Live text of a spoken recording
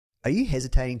Are you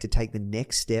hesitating to take the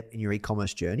next step in your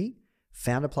e-commerce journey?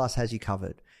 Foundr Plus has you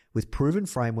covered. With proven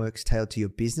frameworks tailored to your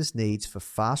business needs for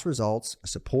fast results, a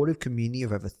supportive community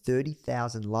of over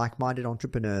 30,000 like-minded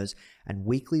entrepreneurs, and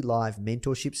weekly live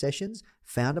mentorship sessions,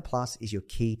 Foundr Plus is your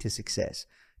key to success.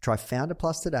 Try Foundr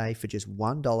Plus today for just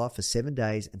 $1 for 7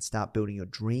 days and start building your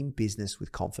dream business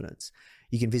with confidence.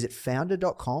 You can visit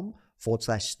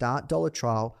foundr.com/start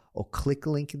 $1 or click the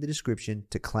link in the description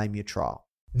to claim your trial.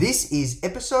 This is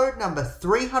episode number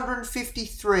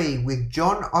 353 with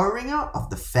Jon Oringer of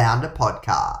the Foundr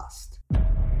Podcast.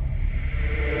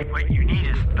 What you need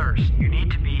is thirst. You need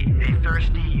to be a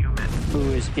thirsty human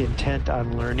who is intent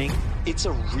on learning. It's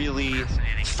a really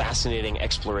fascinating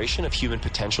exploration of human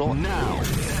potential. Now.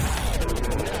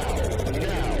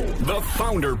 The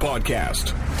Foundr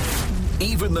Podcast.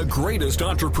 Even the greatest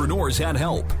entrepreneurs had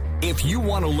help. If you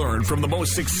want to learn from the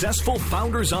most successful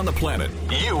founders on the planet,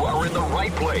 you are in the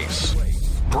right place.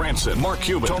 Branson, Mark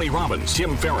Cuban, Tony Robbins,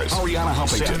 Tim Ferriss, Ariana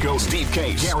Huffington, Seth Godin, Steve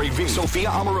Case, Gary Vee, Sophia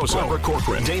Amoruso, Barbara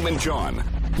Corcoran, Damon John.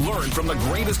 Learn from the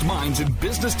greatest minds in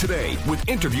business today with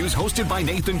interviews hosted by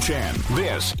Nathan Chan.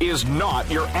 This is not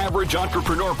your average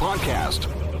entrepreneur podcast.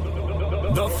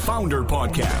 The Foundr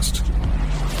Podcast.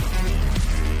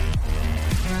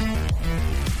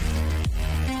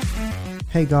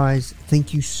 Hey guys,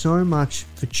 thank you so much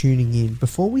for tuning in.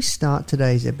 Before we start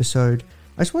today's episode,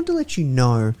 I just want to let you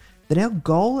know that our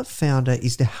goal at Foundr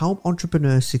is to help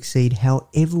entrepreneurs succeed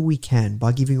however we can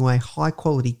by giving away high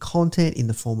quality content in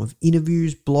the form of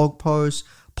interviews, blog posts,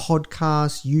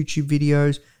 podcasts, YouTube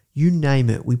videos, you name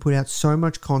it. We put out so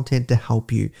much content to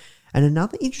help you. And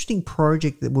another interesting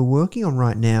project that we're working on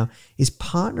right now is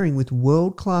partnering with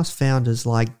world-class founders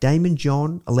like Damon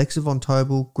John, Alexa Von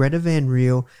Tobel, Greta Van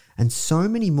Riel, and so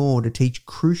many more to teach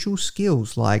crucial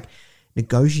skills like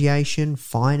negotiation,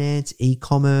 finance,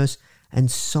 e-commerce, and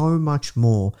so much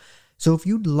more. So if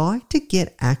you'd like to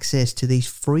get access to these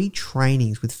free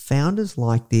trainings with founders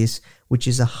like this, which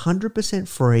is 100%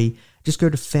 free, just go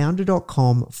to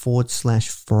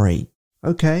foundr.com/free.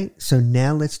 Okay, so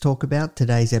now let's talk about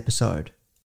today's episode.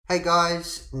 Hey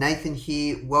guys, Nathan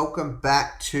here. Welcome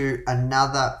back to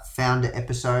another Foundr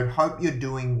episode. Hope you're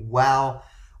doing well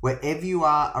wherever you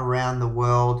are around the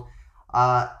world.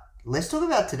 Let's talk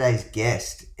about today's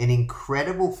guest, an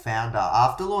incredible founder.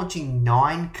 After launching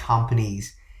 9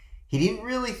 companies, he didn't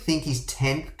really think his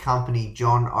 10th company,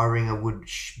 Jon Oringer, would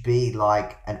be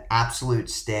like an absolute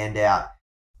standout.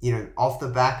 You know, off the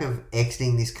back of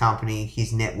exiting this company,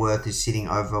 his net worth is sitting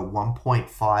over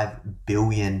 1.5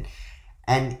 billion.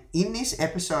 And in this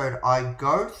episode, I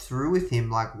go through with him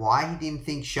like why he didn't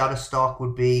think Shutterstock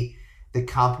would be the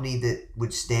company that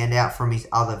would stand out from his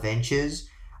other ventures,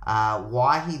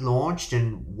 why he launched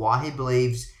and why he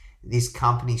believes this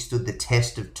company stood the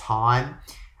test of time,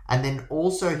 and then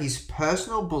also his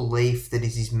personal belief that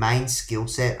is his main skill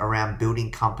set around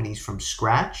building companies from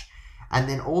scratch, and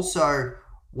then also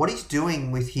what he's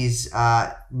doing with his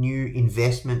new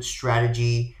investment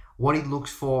strategy, what he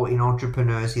looks for in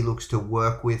entrepreneurs he looks to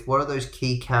work with, what are those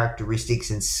key characteristics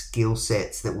and skill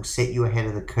sets that will set you ahead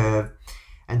of the curve,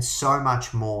 and so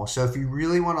much more. So if you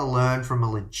really want to learn from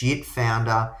a legit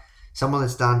founder, someone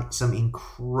that's done some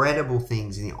incredible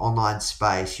things in the online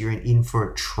space, you're in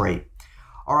for a treat.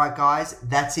 All right, guys,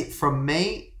 that's it from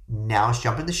me. Now let's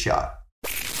jump in the show.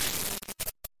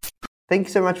 Thank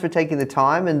you so much for taking the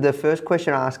time. And the first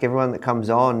question I ask everyone that comes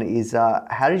on is,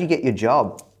 how did you get your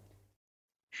job?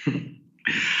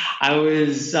 I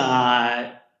was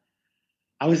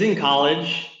in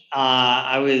college.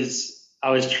 I was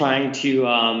trying to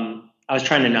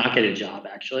not get a job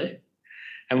actually.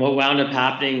 And what wound up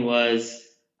happening was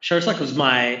Shutterstock was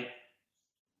my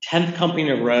 10th company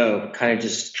in a row, kind of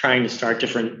just trying to start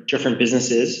different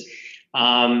businesses.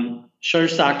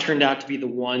 Shutterstock turned out to be the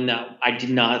one that I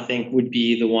did not think would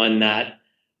be the one that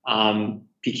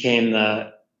became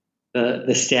the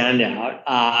standout.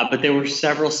 But there were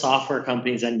several software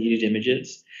companies that needed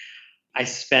images. I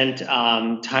spent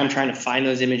time trying to find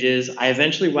those images. I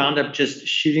eventually wound up just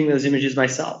shooting those images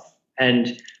myself.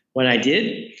 And when I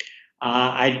did,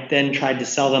 I then tried to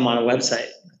sell them on a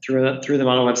website, threw them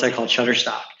on a website called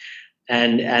Shutterstock.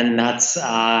 And that's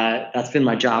been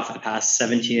my job for the past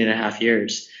 17 and a half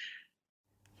years.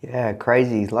 Yeah,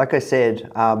 crazy. Like I said,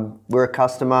 we're a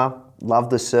customer, love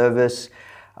the service.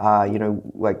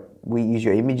 Like we use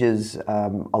your images a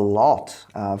lot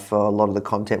for a lot of the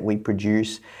content we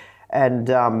produce. And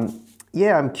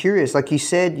I'm curious. Like you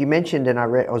mentioned, and I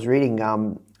was reading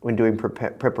when doing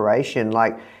preparation.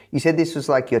 Like you said, this was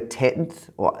like your 10th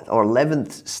or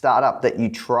 11th startup that you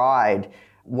tried.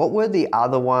 what were the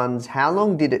other ones? How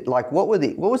long did it, like, what was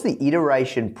the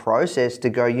iteration process to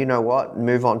go, you know what,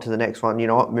 move on to the next one, you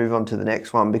know what, move on to the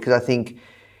next one? Because I think,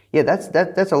 yeah,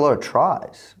 that's a lot of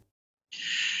tries.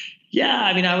 Yeah,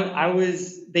 I mean,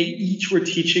 they each were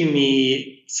teaching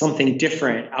me something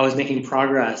different. I was making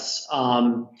progress.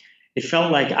 It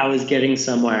felt like I was getting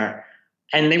somewhere,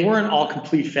 and they weren't all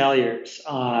complete failures.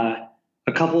 A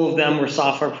couple of them were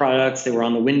software products. They were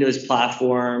on the Windows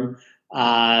platform.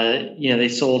 They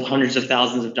sold hundreds of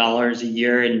thousands of dollars a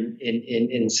year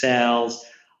in sales.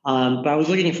 But I was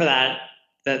looking for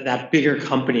that bigger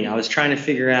company. I was trying to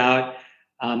figure out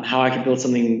how I could build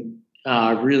something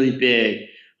really big.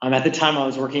 At the time, I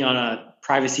was working on a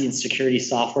privacy and security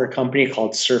software company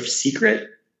called Surf Secret,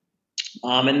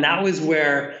 and that was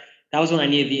when I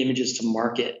needed the images to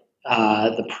market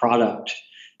the product.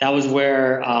 That was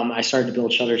where I started to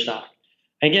build Shutterstock.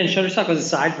 And again, Shutterstock was a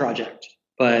side project,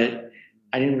 but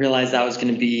I didn't realize that was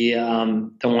going to be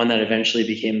the one that eventually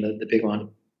became the big one.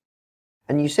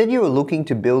 And you said you were looking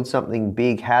to build something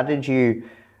big.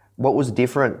 What was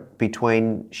different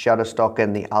between Shutterstock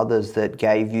and the others that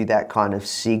gave you that kind of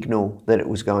signal that it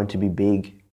was going to be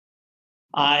big?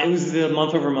 It was the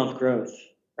month-over-month growth,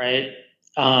 right?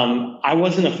 I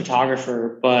wasn't a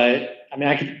photographer, but I mean,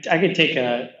 I could take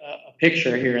a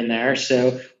picture here and there.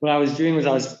 So what I was doing was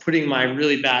I was putting my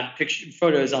really bad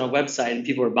photos on a website, and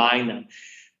people were buying them.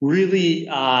 Really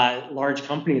large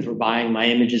companies were buying my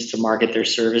images to market their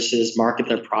services, market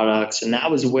their products, and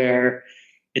that was where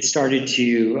it started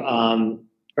to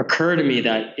occur to me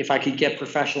that if I could get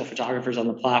professional photographers on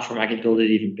the platform, I could build it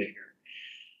even bigger.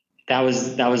 That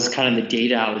was kind of the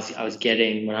data I was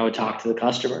getting when I would talk to the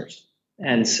customers,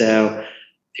 and so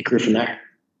it grew from there.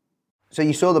 So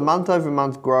you saw the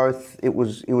month-over-month growth. It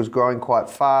was growing quite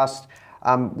fast.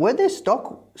 Were there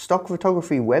stock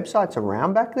photography websites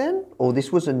around back then, or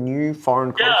this was a new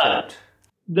foreign concept?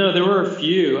 No, there were a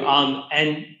few,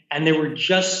 and they were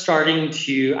just starting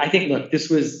to. I think, look, this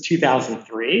was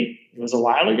 2003. It was a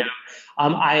while ago.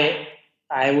 I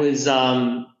was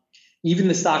even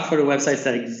the stock photo websites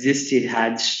that existed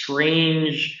had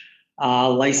strange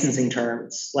licensing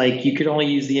terms. Like you could only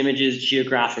use the images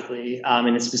geographically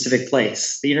in a specific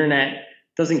place. The internet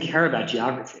doesn't care about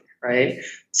geography, right?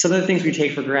 Some of the things we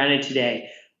take for granted today,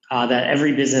 that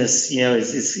every business,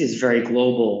 is very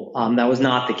global. That was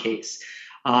not the case.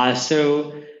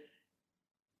 So,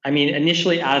 I mean,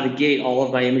 initially out of the gate, all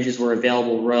of my images were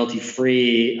available royalty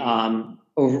free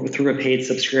through a paid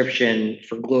subscription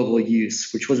for global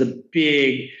use, which was a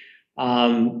big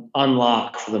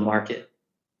unlock for the market.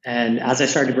 And as I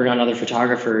started to bring on other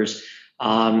photographers,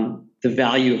 the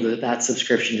value of that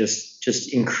subscription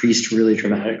just increased really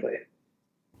dramatically.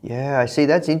 Yeah, I see.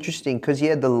 That's interesting because,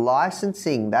 the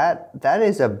licensing, that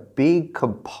is a big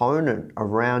component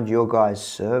around your guys'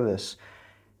 service.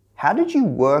 How did you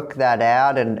work that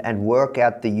out and work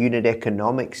out the unit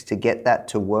economics to get that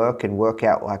to work and work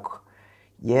out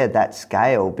that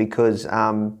scale? Because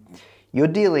you're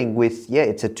dealing with,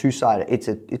 it's a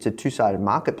two-sided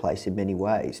marketplace in many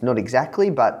ways. Not exactly,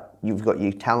 but you've got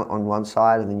your talent on one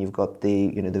side and then you've got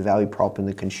the value prop and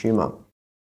the consumer.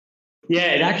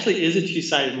 Yeah, it actually is a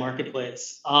two-sided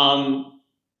marketplace. I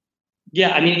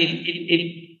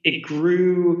mean, it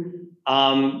grew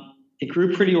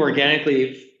pretty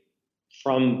organically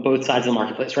from both sides of the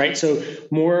marketplace, right? So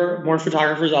more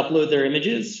photographers upload their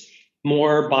images,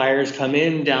 more buyers come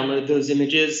in, download those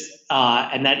images,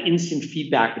 and that instant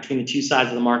feedback between the two sides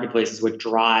of the marketplace is what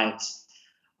drives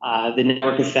the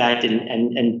network effect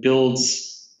and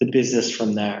builds the business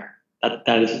from there.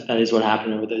 That is what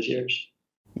happened over those years.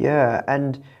 Yeah,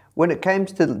 and when it came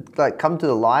to come to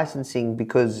the licensing,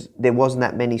 because there wasn't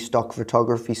that many stock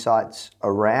photography sites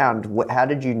around, how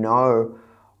did you know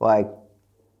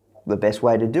the best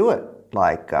way to do it?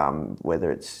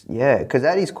 Whether it's because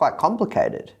that is quite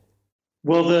complicated.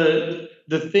 Well, the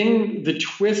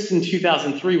twist in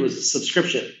 2003 was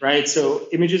subscription, right? So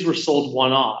images were sold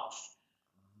one-off,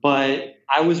 but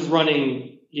I was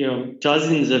running,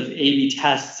 dozens of A/B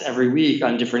tests every week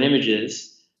on different images.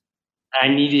 I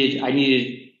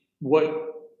needed what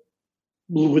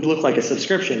would look like a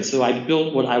subscription, so I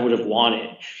built what I would have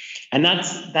wanted, and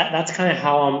that's kind of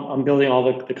how I'm building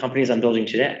all the companies I'm building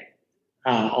today.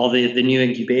 All the new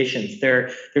incubations.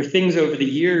 They're things over the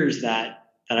years that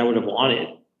I would have wanted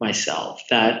myself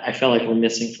that I felt like were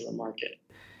missing from the market.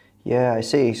 Yeah, I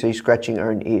see. So you're scratching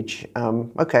your own itch.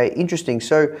 Okay, interesting.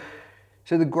 So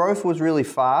the growth was really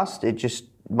fast. It just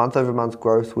month-over-month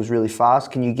growth was really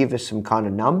fast. Can you give us some kind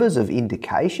of numbers of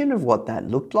indication of what that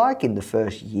looked like in the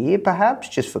first year, perhaps,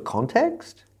 just for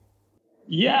context?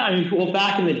 Yeah, I mean, well,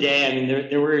 back in the day, I mean,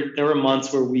 there were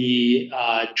months where we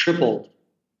tripled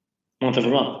month over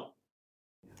month.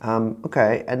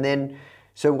 Okay, and then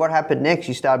so what happened next?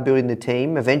 You started building the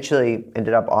team. Eventually,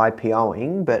 ended up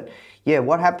IPOing. But yeah,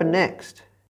 what happened next?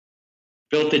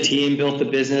 Built the team, built the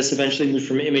business. Eventually, moved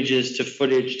from images to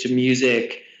footage to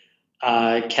music.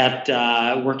 Kept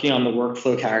working on the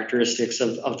workflow characteristics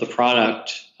of the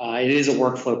product. It is a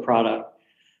workflow product.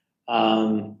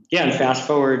 And fast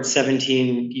forward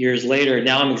 17 years later,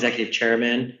 now I'm executive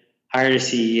chairman, hired a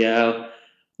CEO,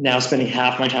 now spending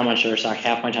half my time on Shutterstock,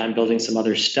 half my time building some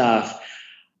other stuff,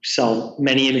 sell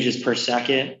many images per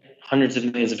second, hundreds of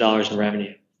millions of dollars in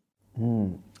revenue.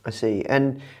 I see.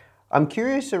 And I'm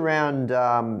curious around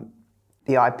the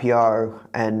IPO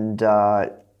and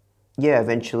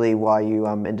eventually why you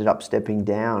ended up stepping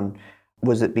down.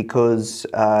 Was it because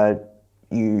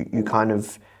you kind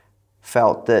of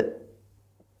felt that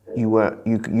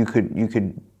you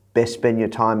could best spend your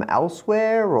time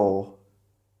elsewhere, or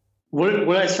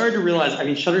what I started to realize? I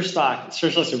mean,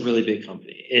 Shutterstock's a really big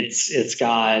company. It's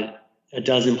got a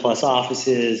dozen plus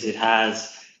offices. It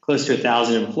has close to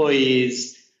 1,000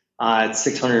 employees. It's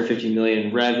 650 million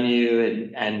in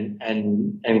revenue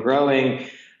and growing.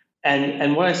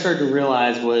 And what I started to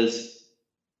realize was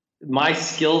my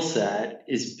skill set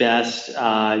is best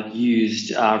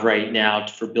used right now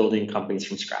for building companies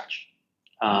from scratch.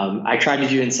 I tried to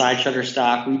do inside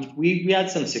Shutterstock. We had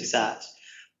some success,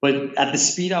 but at the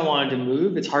speed I wanted to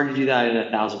move, it's hard to do that in a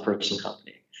 1,000-person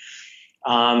company.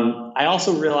 I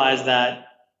also realized that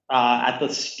at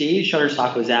the stage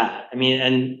Shutterstock was at, I mean,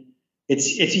 and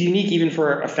it's unique even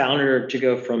for a founder to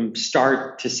go from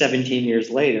start to 17 years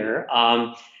later.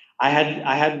 I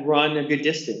had run a good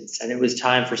distance, and it was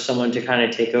time for someone to kind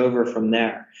of take over from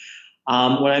there.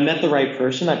 When I met the right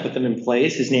person, I put them in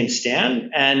place. His name's Stan,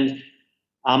 and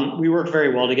we work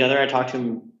very well together. I talk to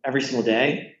him every single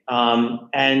day.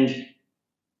 And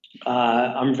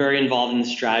I'm very involved in the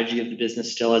strategy of the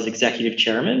business still as executive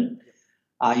chairman,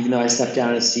 even though I stepped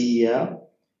down as CEO.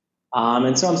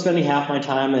 And so I'm spending half my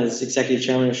time as executive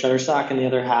chairman of Shutterstock and the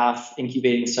other half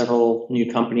incubating several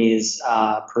new companies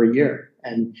per year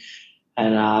and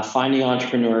finding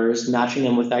entrepreneurs, matching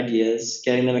them with ideas,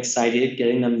 getting them excited,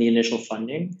 getting them the initial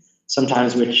funding,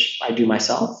 sometimes which I do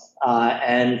myself,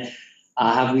 and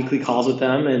have weekly calls with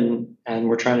them, and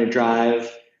we're trying to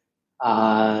drive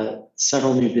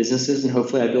several new businesses, and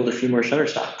hopefully I build a few more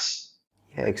Shutterstocks.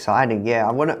 Yeah, exciting. Yeah,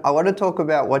 I want to talk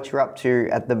about what you're up to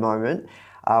at the moment,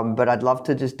 but I'd love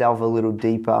to just delve a little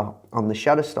deeper on the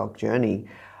Shutterstock journey.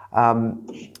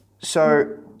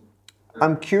 So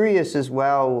I'm curious as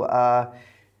well.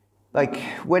 Like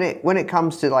when it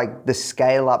comes to like the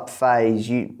scale up phase,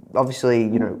 you obviously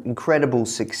incredible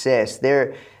success.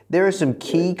 There are some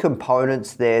key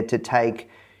components there to take,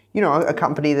 a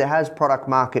company that has product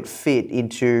market fit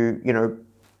into,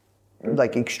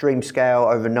 like extreme scale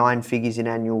over 9 figures in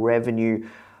annual revenue.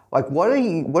 Like what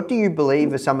do you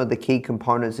believe are some of the key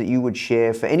components that you would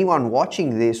share for anyone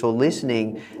watching this or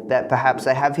listening that perhaps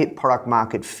they have hit product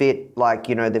market fit, like,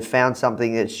 they've found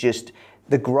something that's just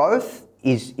the growth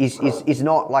is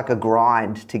not like a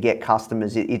grind to get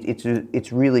customers.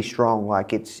 It's really strong.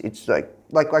 Like it's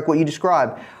like what you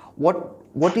described.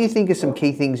 What do you think are some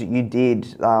key things that you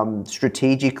did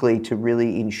strategically to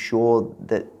really ensure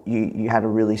that you had a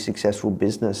really successful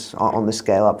business on the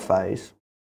scale up phase?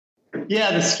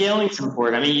 Yeah, the scaling is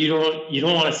important. I mean, you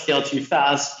don't want to scale too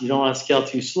fast. You don't want to scale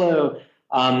too slow.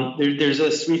 There's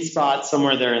a sweet spot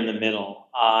somewhere there in the middle.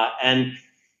 And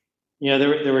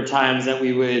there were times that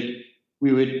we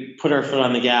would put our foot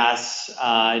on the gas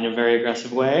in a very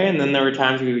aggressive way, and then there were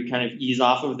times we would kind of ease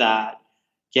off of that,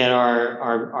 get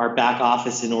our back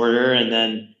office in order, and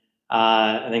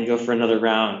then go for another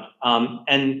round.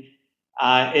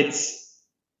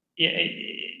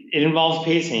 It involves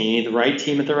pacing. You need the right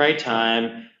team at the right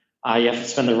time. You have to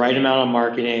spend the right amount on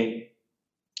marketing.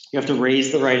 You have to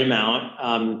raise the right amount.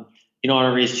 You don't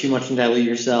want to raise too much and dilute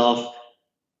yourself.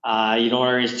 You don't want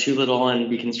to raise too little and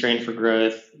be constrained for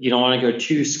growth. You don't want to go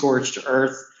too scorched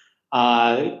earth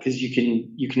because you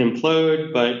can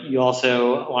implode, but you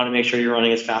also want to make sure you're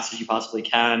running as fast as you possibly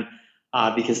can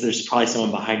because there's probably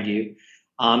someone behind you.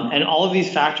 And all of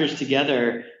these factors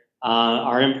together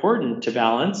are important to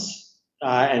balance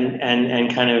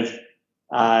and kind of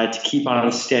to keep on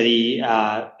a steady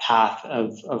path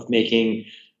of making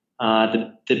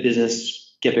the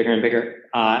business get bigger and bigger.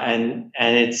 And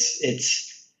it's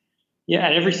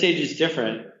at every stage is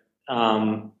different.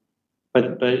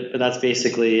 But that's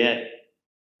basically it.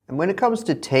 And when it comes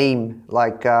to team,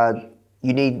 like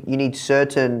you need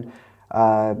certain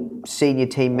senior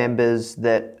team members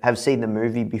that have seen the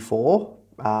movie before,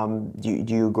 Do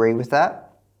you agree with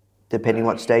that, depending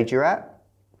what stage you're at?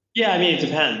 Yeah, I mean, it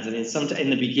depends. I mean, in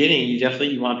the beginning,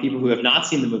 you want people who have not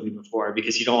seen the movie before,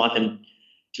 because you don't want them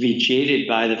to be jaded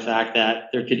by the fact that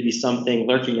there could be something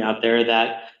lurking out there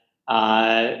that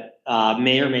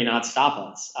may or may not stop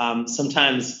us.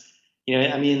 Sometimes,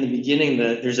 I mean, in the beginning,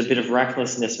 there's a bit of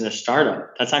recklessness in a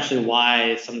startup. That's actually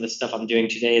why some of the stuff I'm doing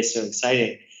today is so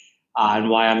exciting, and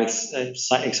why I'm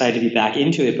excited to be back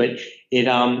into it. But it,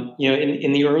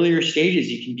 in the earlier stages,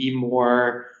 you can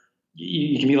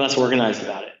be less organized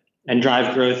about it and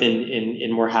drive growth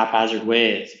in more haphazard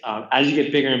ways. As you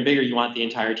get bigger and bigger, you want the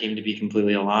entire team to be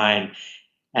completely aligned,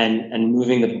 and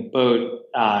moving the boat,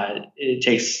 it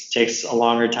takes a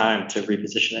longer time to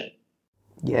reposition it.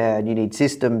 Yeah, and you need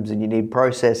systems, and you need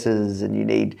processes, and you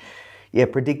need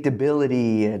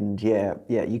predictability, and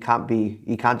you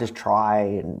can't just try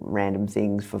and random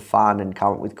things for fun and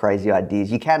come up with crazy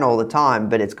ideas. You can all the time,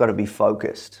 but it's got to be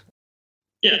focused.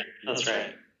 Yeah, that's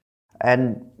right.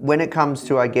 And when it comes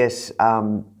to, I guess,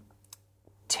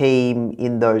 team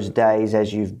in those days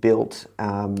as you've built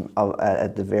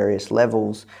at the various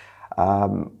levels,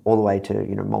 all the way to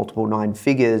multiple 9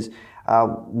 figures,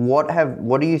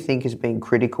 what do you think has been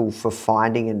critical for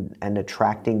finding and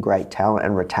attracting great talent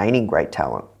and retaining great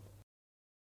talent?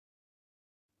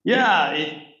 Yeah,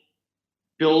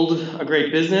 build a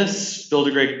great business, build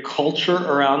a great culture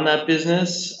around that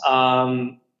business,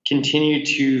 continue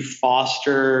to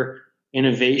foster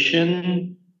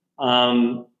innovation,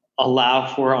 allow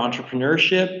for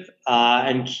entrepreneurship,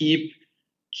 and keep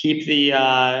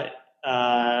the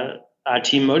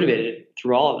team motivated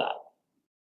through all of that.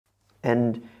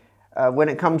 And when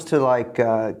it comes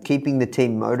to keeping the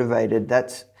team motivated,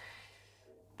 that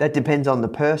depends on the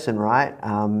person, right?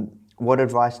 What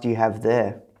advice do you have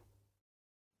there?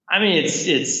 I mean,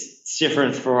 it's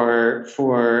different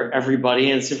for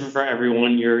everybody, and it's different for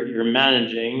everyone you're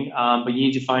managing. But you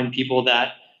need to find people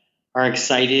that are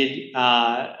excited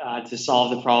to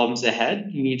solve the problems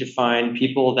ahead. You need to find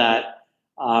people that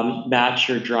match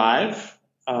your drive.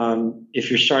 If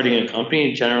you're starting a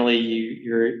company, generally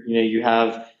you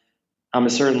have a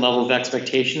certain level of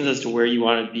expectations as to where you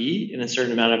want to be in a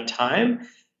certain amount of time.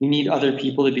 You need other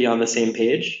people to be on the same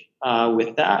page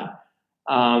with that.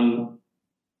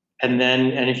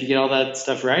 And if you get all that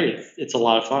stuff right, it's a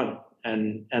lot of fun,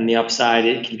 and the upside,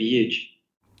 it can be huge.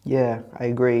 Yeah, I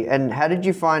agree. And how did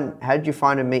you find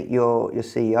to meet your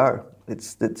CEO?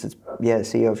 It's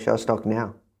CEO of Shutterstock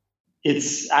now.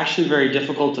 It's actually very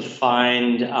difficult to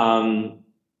find.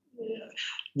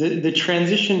 The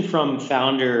transition from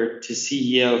founder to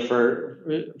CEO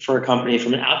for a company,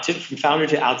 from founder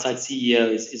to outside CEO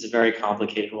is a very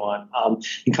complicated one.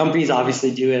 And companies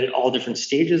obviously do it at all different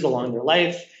stages along their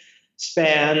life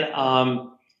span.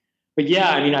 But yeah,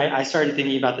 I mean, I started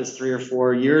thinking about this 3 or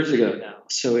 4 years ago now,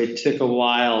 so it took a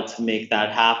while to make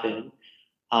that happen.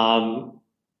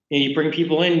 You bring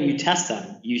people in, you test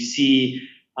them, you see,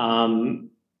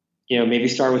 maybe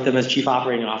start with them as chief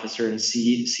operating officer and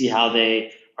see how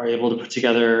they are able to put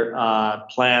together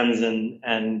plans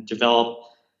and develop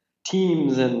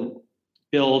teams and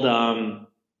build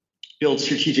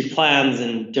strategic plans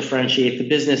and differentiate the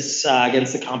business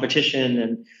against the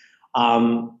competition,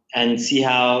 and see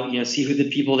how see who the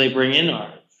people they bring in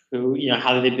are,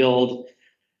 how do they build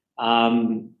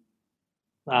how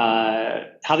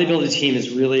they build a team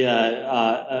is really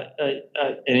an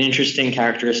interesting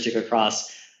characteristic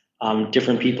across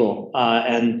different people,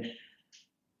 and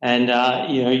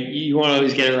you won't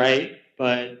always get it right,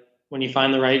 but when you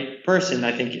find the right person,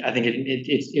 I think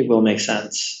it will make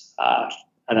sense at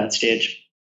that stage.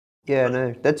 Yeah,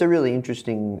 no, that's a really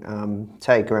interesting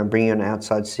take around bringing an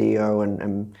outside CEO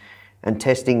and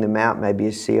testing them out, maybe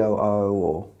as COO,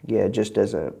 or just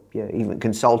as even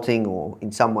consulting, or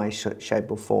in some way,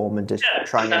 shape or form, and just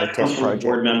trying out a test project.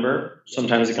 Board member.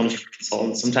 Sometimes it comes from a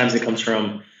consultant. Sometimes it comes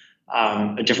from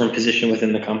a different position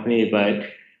within the company.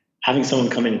 But having someone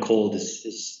come in cold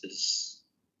is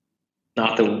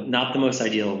not the most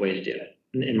ideal way to do it,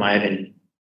 in my opinion.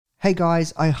 Hey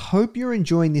guys, I hope you're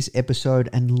enjoying this episode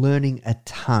and learning a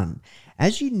ton.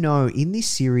 As you know, in this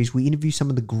series, we interview some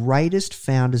of the greatest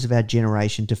founders of our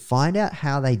generation to find out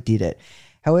how they did it.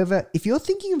 However, if you're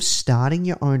thinking of starting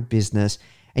your own business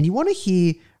and you want to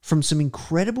hear from some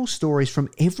incredible stories from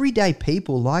everyday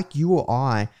people like you or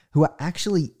I who are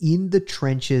actually in the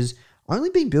trenches,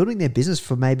 only been building their business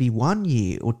for maybe 1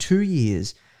 year or 2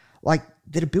 years,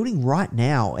 that are building right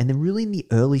now and they're really in the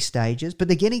early stages, but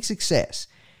they're getting success.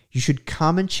 you should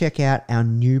come and check out our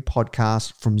new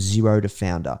podcast, From Zero to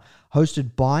Founder,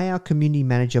 hosted by our community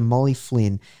manager, Molly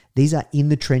Flynn. These are in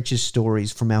the trenches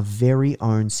stories from our very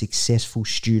own successful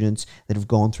students that have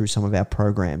gone through some of our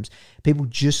programs. People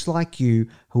just like you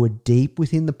who are deep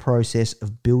within the process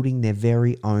of building their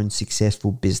very own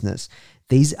successful business.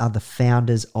 These are the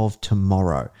founders of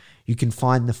tomorrow. You can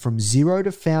find the From Zero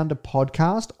to Founder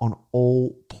podcast on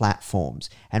all platforms.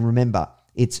 And remember,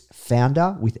 it's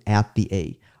founder without the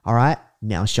E. All right,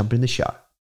 now let's jump in the show.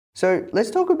 So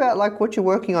let's talk about like what you're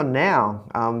working on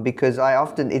now, because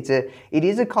it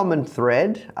is a common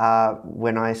thread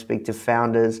when I speak to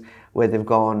founders where they've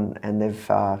gone and they've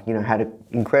had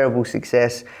incredible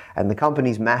success and the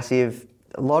company's massive,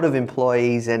 a lot of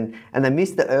employees, and they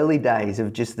miss the early days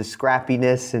of just the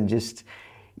scrappiness and just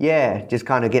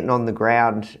kind of getting on the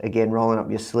ground again, rolling up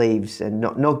your sleeves and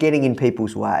not getting in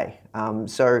people's way.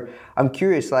 So I'm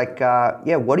curious, what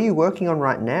are you working on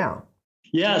right now?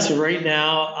 Yeah, so right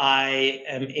now I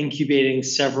am incubating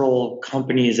several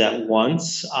companies at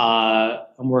once.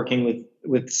 I'm working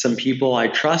with some people I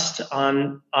trust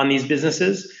on these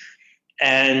businesses,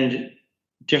 and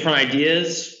different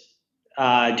ideas,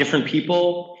 different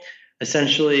people.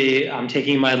 Essentially, I'm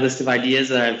taking my list of ideas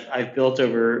that I've built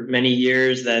over many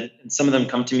years, and some of them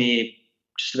come to me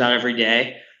just about every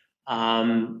day.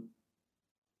 I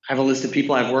have a list of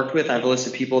people I've worked with. I have a list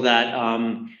of people that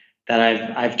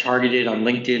I've targeted on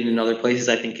LinkedIn and other places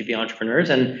I think could be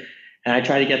entrepreneurs, and I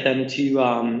try to get them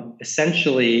to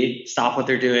essentially stop what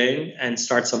they're doing and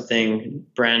start something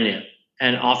brand new.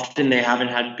 And often they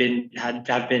haven't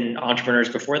been entrepreneurs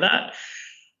before that,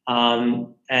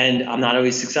 and I'm not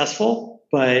always successful,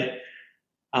 but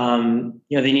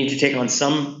they need to take on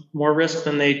some more risk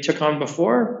than they took on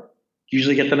before.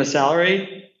 Usually get them a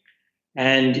salary,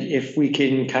 and if we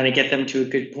can kind of get them to a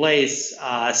good place,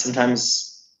 sometimes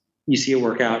you see it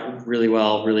work out really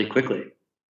well, really quickly.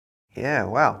 Yeah,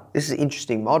 wow. This is an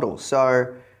interesting model.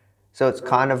 So it's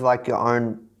kind of like your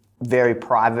own very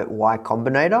private Y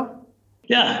Combinator?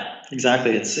 Yeah,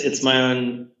 exactly. It's my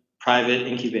own private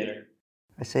incubator.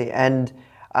 I see. And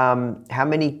how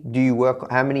many are you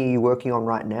working on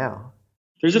right now?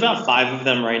 There's about 5 of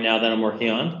them right now that I'm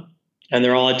working on, and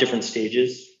they're all at different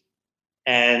stages.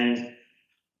 And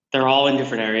they're all in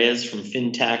different areas, from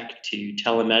fintech to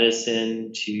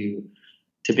telemedicine to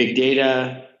big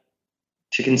data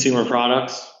to consumer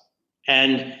products.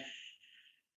 And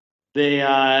they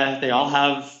all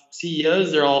have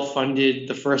CEOs. They're all funded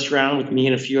the first round with me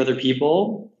and a few other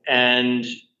people. And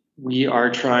we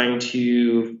are trying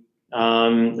to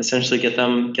essentially get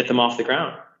them off the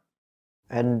ground.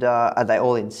 And are they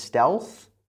all in stealth?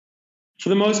 For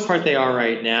the most part, they are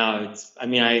right now.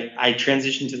 I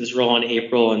transitioned to this role in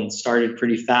April and started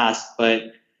pretty fast,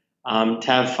 but to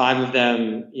have 5 of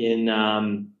them in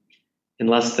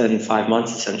less than 5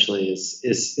 months essentially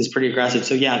is pretty aggressive.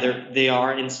 So yeah, they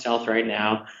are in stealth right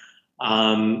now.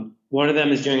 One of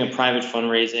them is doing a private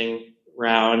fundraising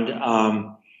round,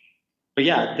 but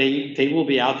yeah, they will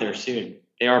be out there soon.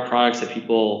 They are products that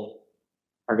people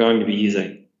are going to be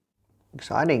using.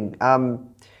 Exciting.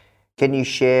 Can you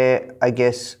share, I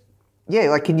guess,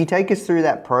 can you take us through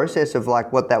that process of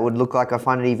like what that would look like? I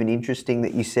find it even interesting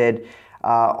that you said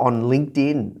on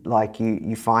LinkedIn, like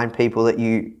you find people that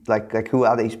you, like who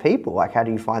are these people? Like how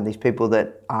do you find these people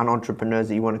that aren't entrepreneurs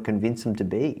that you want to convince them to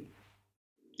be?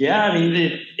 Yeah, I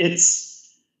mean,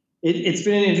 it's been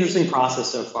an interesting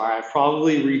process so far. I've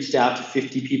probably reached out to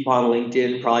 50 people on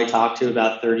LinkedIn, probably talked to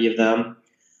about 30 of them.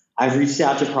 I've reached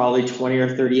out to probably 20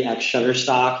 or 30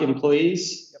 ex-Shutterstock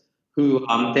employees who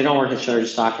they don't work at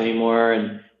Shutterstock anymore,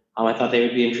 and I thought they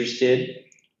would be interested.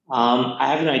 I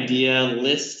have an idea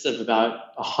list of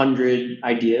about 100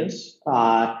 ideas.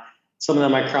 Some of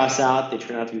them I cross out; they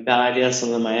turn out to be bad ideas. Some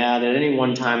of them I add. At any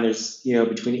one time, there's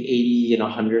between 80 and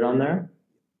 100 on there,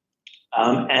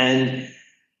 and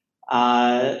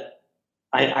I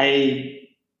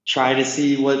try to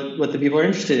see what the people are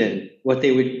interested in, what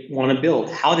they would want to build,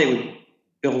 how they would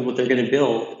build what they're going to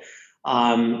build.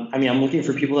 I'm looking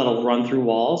for people that'll run through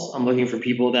walls. I'm looking for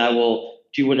people that will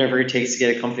do whatever it takes to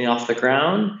get a company off the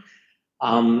ground.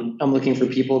 I'm looking for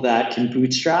people that can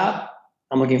bootstrap.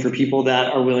 I'm looking for people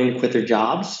that are willing to quit their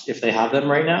jobs if they have them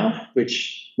right now,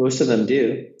 which most of them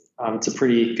do. It's a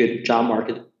pretty good job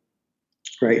market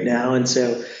right now. And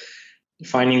so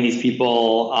finding these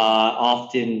people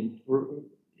often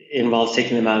involves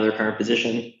taking them out of their current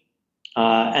position.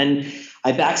 And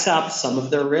I backstop some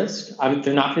of their risk.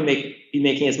 They're not going to be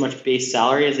making as much base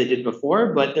salary as they did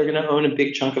before, but they're going to own a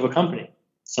big chunk of a company,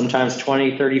 sometimes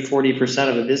 20, 30, 40%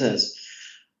 of a business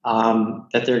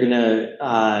that they're going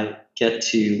to get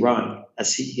to run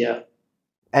as CEO.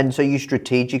 And so you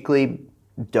strategically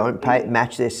don't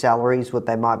match their salaries what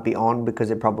they might be on because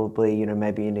they're probably,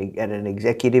 maybe at an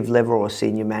executive level or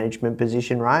senior management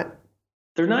position, right?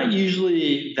 They're not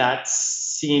usually that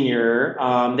senior.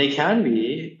 They can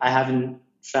be. I haven't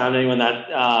found anyone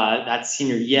that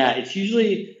senior yet. It's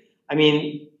usually,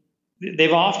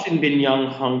 they've often been young,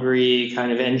 hungry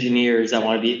kind of engineers that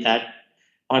want to be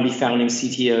founding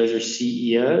CTOs or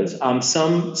CEOs.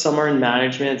 Some are in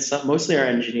management. Some mostly are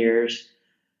engineers.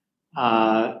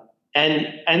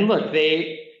 And look,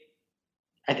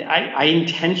 I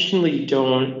intentionally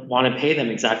don't want to pay them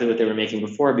exactly what they were making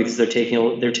before because they're taking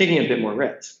a bit more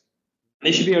risk.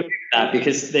 They should be okay with that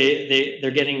because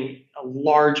they're getting a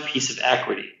large piece of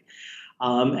equity.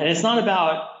 And it's not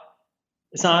about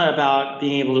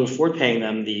being able to afford paying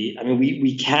them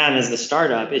we can as the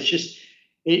startup. It's just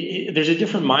there's a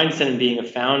different mindset in being a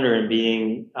founder and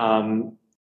being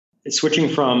switching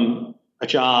from a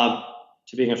job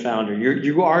to being a founder.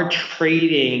 You are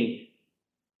trading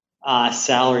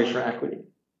salary for equity.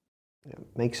 Yeah,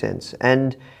 makes sense.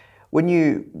 And when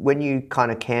you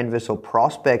kind of canvas or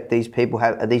prospect these people,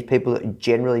 are these people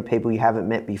generally people you haven't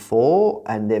met before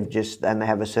and they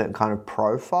have a certain kind of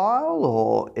profile,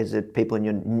 or is it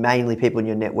mainly people in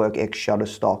your network ex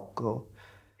Shutterstock? Or?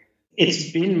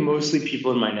 It's been mostly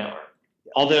people in my network.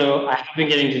 Although I have been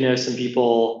getting to know some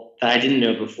people that I didn't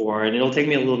know before, and it'll take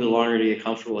me a little bit longer to get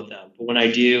comfortable with them. But when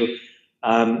I do,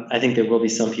 I think there will be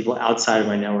some people outside of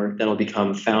my network that'll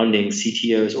become founding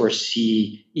CTOs or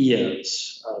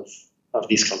CEOs of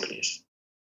these companies.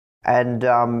 And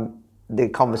the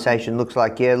conversation looks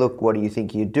like, look, what do you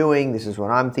think you're doing? This is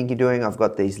what I'm thinking you're doing. I've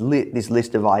got this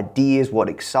list of ideas. What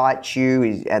excites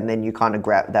you? And then you kind of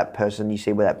grab that person. You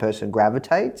see where that person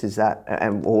gravitates. Is that,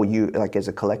 or you like as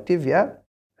a collective? Yeah.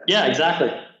 Yeah,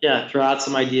 exactly. Yeah, throw out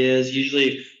some ideas.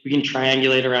 Usually we can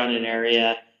triangulate around an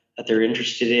area that they're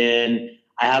interested in.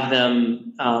 I have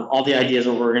them, all the ideas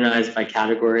are organized by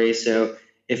category. So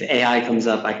if AI comes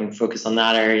up, I can focus on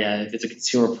that area. If it's a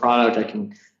consumer product, I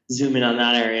can zoom in on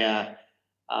that area.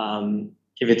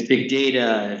 If it's big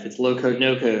data, if it's low code,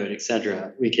 no code, et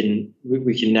cetera, we can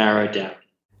narrow it down.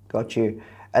 Got you.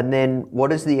 And then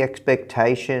what is the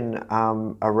expectation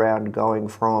around going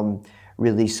from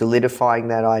really solidifying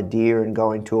that idea and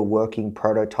going to a working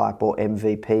prototype or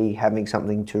MVP, having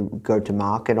something to go to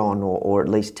market on or at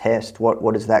least test?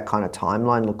 What does that kind of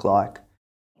timeline look like?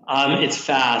 It's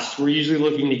fast. We're usually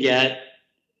looking to get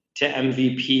to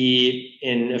MVP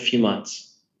in a few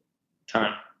months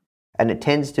time. And it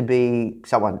tends to be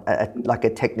someone like a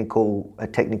technical.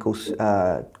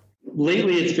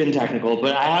 Lately, it's been technical,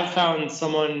 but I have found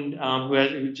someone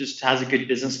who just has a good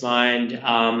business mind,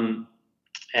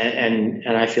 and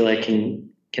I feel like can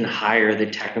hire the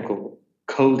technical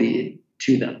co-lead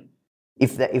to them.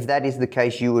 If that is the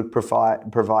case, you would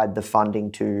provide the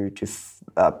funding to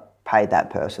pay that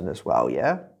person as well.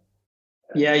 Yeah.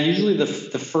 Yeah. Usually, the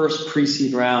first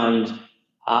pre-seed round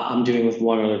I'm doing with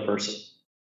one other person.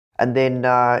 And then,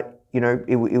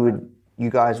 you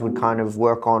guys would kind of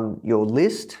work on your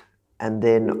list and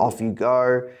then off you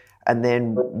go. And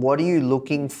then what are you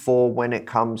looking for when it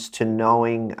comes to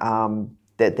knowing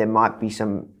that there might be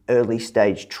some early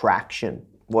stage traction?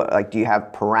 Do you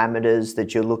have parameters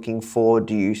that you're looking for?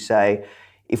 Do you say,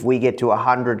 if we get to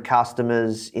 100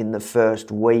 customers in the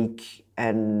first week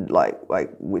and like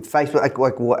with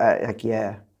Facebook,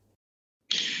 yeah.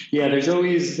 Yeah, there's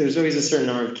always a certain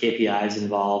number of KPIs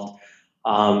involved,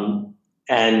 and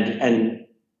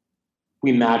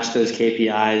we match those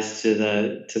KPIs to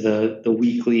the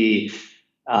weekly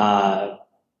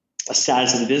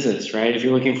status of the business. Right? If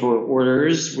you're looking for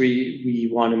orders, we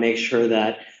want to make sure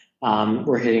that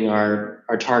we're hitting our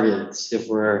targets. If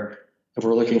we're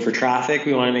looking for traffic,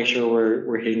 we want to make sure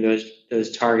we're hitting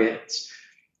those targets.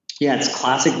 Yeah, it's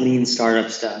classic lean startup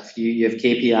stuff. You have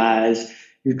KPIs.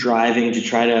 You're driving to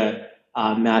try to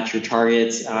match your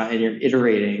targets, and you're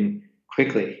iterating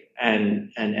quickly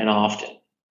and often.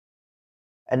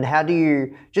 And how do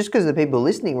you, just because the people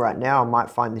listening right now might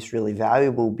find this really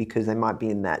valuable because they might be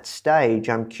in that stage,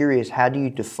 I'm curious, how do you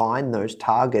define those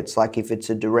targets? Like if it's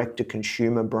a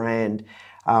direct-to-consumer brand,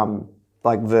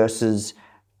 versus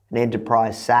an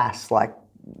enterprise SaaS,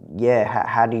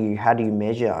 how do you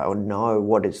measure or know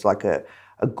what is like a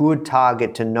good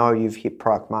target to know you've hit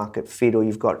product market fit or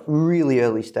you've got really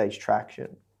early stage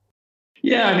traction?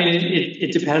 Yeah,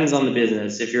 it depends on the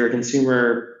business. If you're a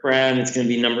consumer brand, it's going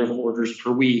to be number of orders per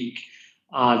week,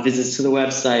 visits to the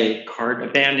website, cart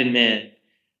abandonment,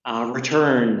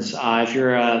 returns. If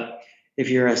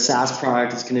you're a SaaS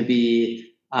product, it's going to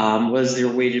be what does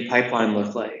your weighted pipeline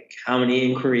look like? How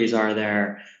many inquiries are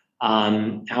there?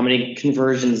 How many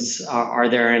conversions are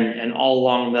there, and all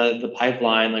along the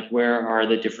pipeline, like where are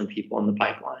the different people in the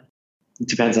pipeline? It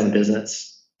depends on the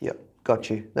business. Yep, got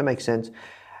you. That makes sense.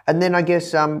 And then I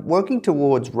guess working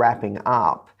towards wrapping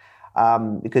up,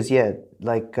 because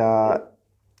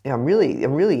I'm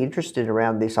really interested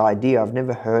around this idea. I've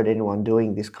never heard anyone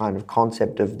doing this kind of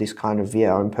concept of this kind of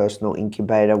own personal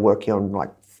incubator, working on like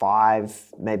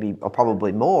 5, maybe, or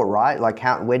probably more, right? Like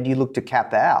when do you look to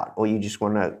cap out, or you just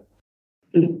want to?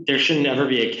 There should never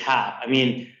be a cap. I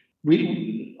mean,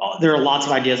 there are lots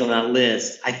of ideas on that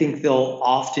list. I think there'll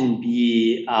often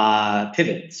be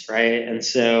pivots, right? And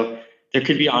so there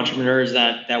could be entrepreneurs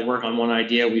that work on one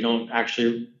idea. We don't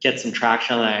actually get some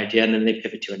traction on that idea, and then they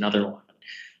pivot to another one.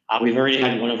 We've already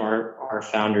had one of our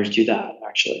founders do that,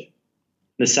 actually.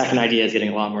 The second idea is getting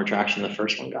a lot more traction than the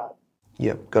first one got.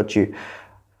 Yeah, got you.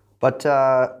 But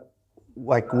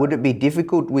would it be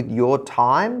difficult with your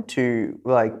time to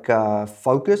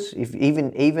focus? If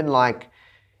even like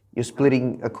you're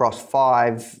splitting across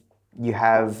 5, you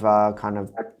have kind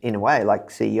of, in a way,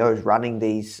 like CEOs running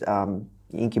these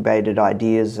incubated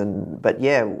ideas, but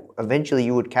eventually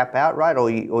you would cap out, right? Or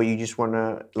you just want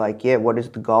to what is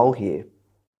the goal here?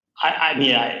 I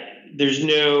mean, there's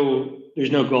no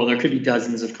goal. There could be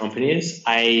dozens of companies.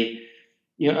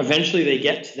 Eventually they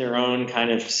get to their own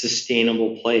kind of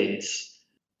sustainable place,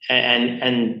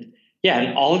 and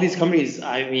all of these companies.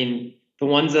 I mean, the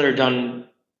ones that are done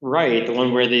right, the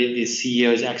one where the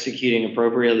CEO is executing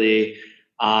appropriately,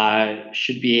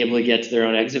 should be able to get to their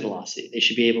own exit velocity. They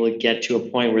should be able to get to a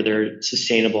point where they're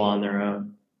sustainable on their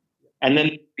own, and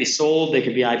then be sold. They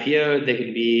could be IPO'd. They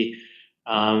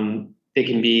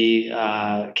can be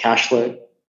cash flow.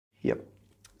 Yep,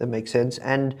 that makes sense.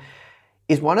 And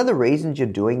is one of the reasons you're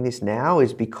doing this now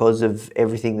is because of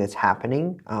everything that's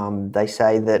happening? They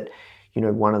say that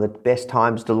one of the best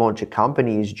times to launch a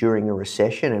company is during a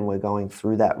recession, and we're going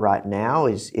through that right now.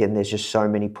 And there's just so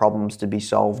many problems to be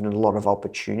solved and a lot of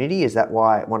opportunity. Is that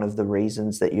why one of the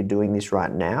reasons that you're doing this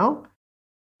right now?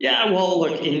 Yeah, well,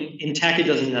 look, in tech, it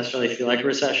doesn't necessarily feel like a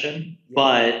recession,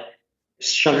 but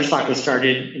Shutterstock was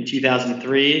started in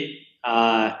 2003.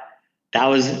 That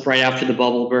was right after the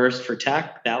bubble burst for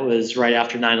tech. That was right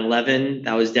after 9/11.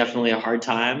 That was definitely a hard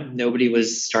time. Nobody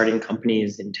was starting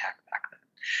companies in tech back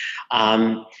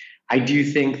then. I do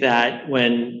think that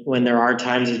when there are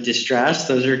times of distress,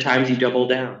 those are times you double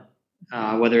down.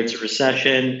 Whether it's a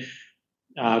recession,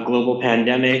 global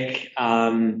pandemic,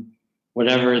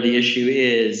 whatever the issue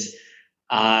is,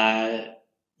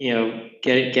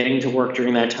 getting to work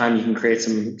during that time, you can create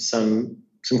some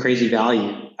crazy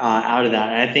value out of that.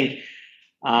 And I think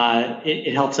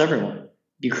it helps everyone.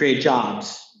 You create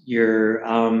jobs. You're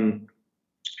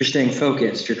staying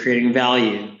focused. You're creating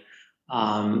value,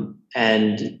 and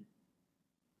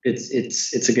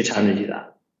it's a good time to do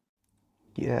that.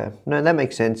 Yeah, no, that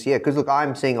makes sense. Yeah, because look,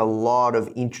 I'm seeing a lot of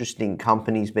interesting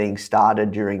companies being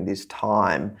started during this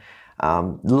time.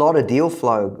 A lot of deal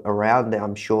flow around there,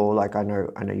 I'm sure. Like I know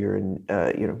you're an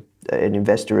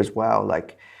investor as well.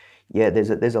 Like, yeah,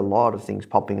 there's a lot of things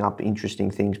popping up,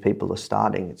 interesting things people are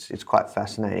starting. It's quite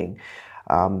fascinating.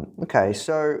 Okay,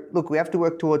 so look, we have to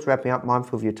work towards wrapping up.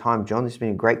 Mindful of your time, Jon. This has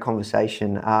been a great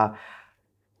conversation.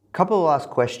 Couple of last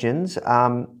questions.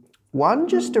 One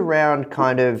just around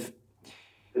kind of,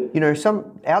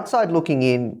 some outside looking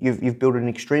in. You've built an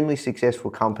extremely successful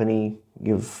company.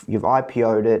 You've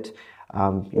IPO'd it.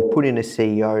 You've put in a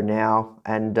CEO now,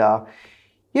 and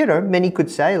many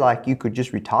could say like you could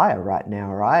just retire right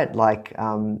now, right? Like,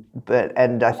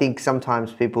 and I think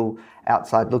sometimes people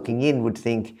outside looking in would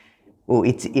think, well,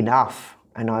 it's enough.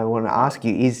 And I want to ask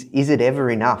you, is it ever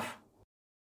enough?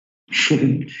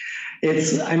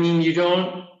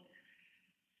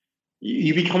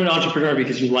 You become an entrepreneur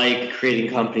because you like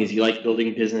creating companies, you like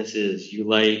building businesses, you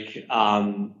like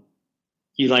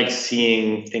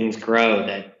seeing things grow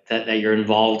that you're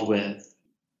involved with.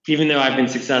 Even though I've been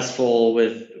successful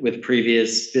with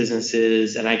previous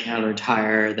businesses and I can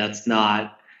retire, that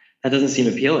doesn't seem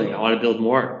appealing. I want to build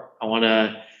more. I want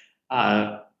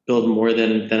to build more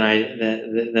than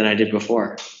I did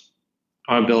before.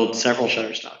 I want to build several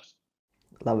Shutterstocks.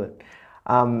 Love it.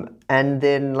 And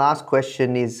then last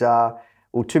question is,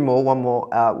 two more, one more.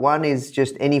 One is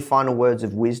just any final words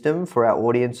of wisdom for our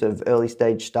audience of early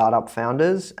stage startup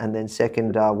founders. And then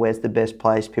second, where's the best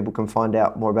place people can find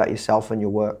out more about yourself and your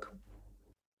work?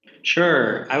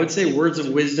 Sure. I would say words of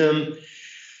wisdom.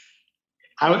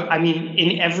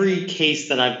 In every case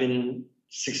that I've been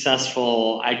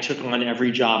successful, I took on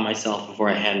every job myself before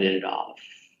I handed it off.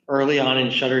 Early on in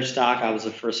Shutterstock, I was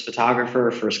the first photographer,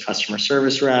 first customer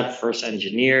service rep, first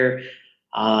engineer.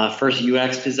 first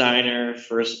UX designer,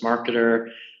 first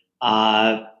marketer.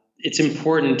 It's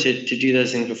important to do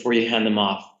those things before you hand them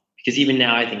off, because even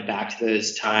now I think back to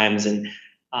those times, and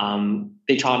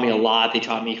they taught me a lot. They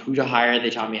taught me who to hire. They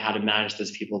taught me how to manage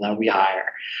those people that we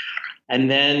hire. And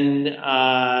then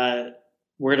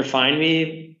where to find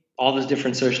me, all those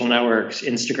different social networks,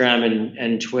 Instagram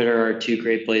and Twitter are two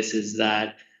great places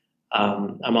that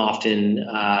I'm often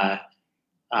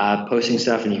posting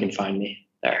stuff, and you can find me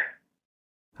there.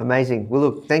 Amazing. Well,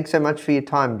 look, thanks so much for your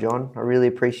time, Jon. I really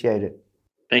appreciate it.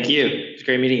 Thank you. It's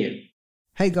great meeting you.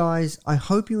 Hey guys, I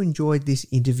hope you enjoyed this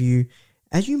interview.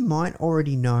 As you might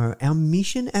already know, our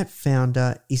mission at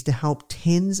Foundr is to help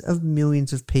tens of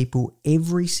millions of people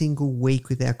every single week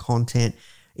with our content,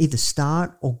 either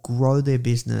start or grow their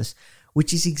business,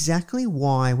 which is exactly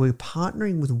why we're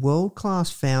partnering with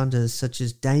world-class founders such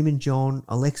as Damon John,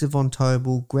 Alexa Von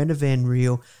Tobel, Greta Van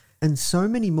Riel, and so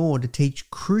many more to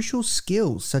teach crucial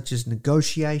skills such as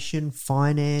negotiation,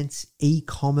 finance,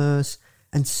 e-commerce,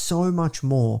 and so much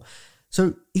more.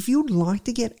 So if you'd like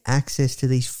to get access to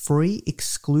these free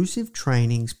exclusive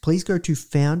trainings, please go to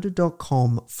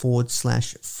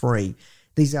foundr.com/free.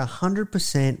 These are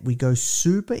 100%. We go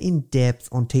super in depth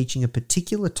on teaching a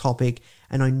particular topic,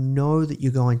 and I know that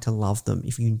you're going to love them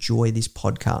if you enjoy this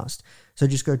podcast. So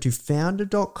just go to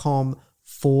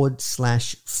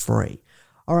foundr.com/free.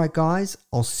 All right, guys,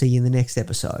 I'll see you in the next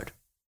episode.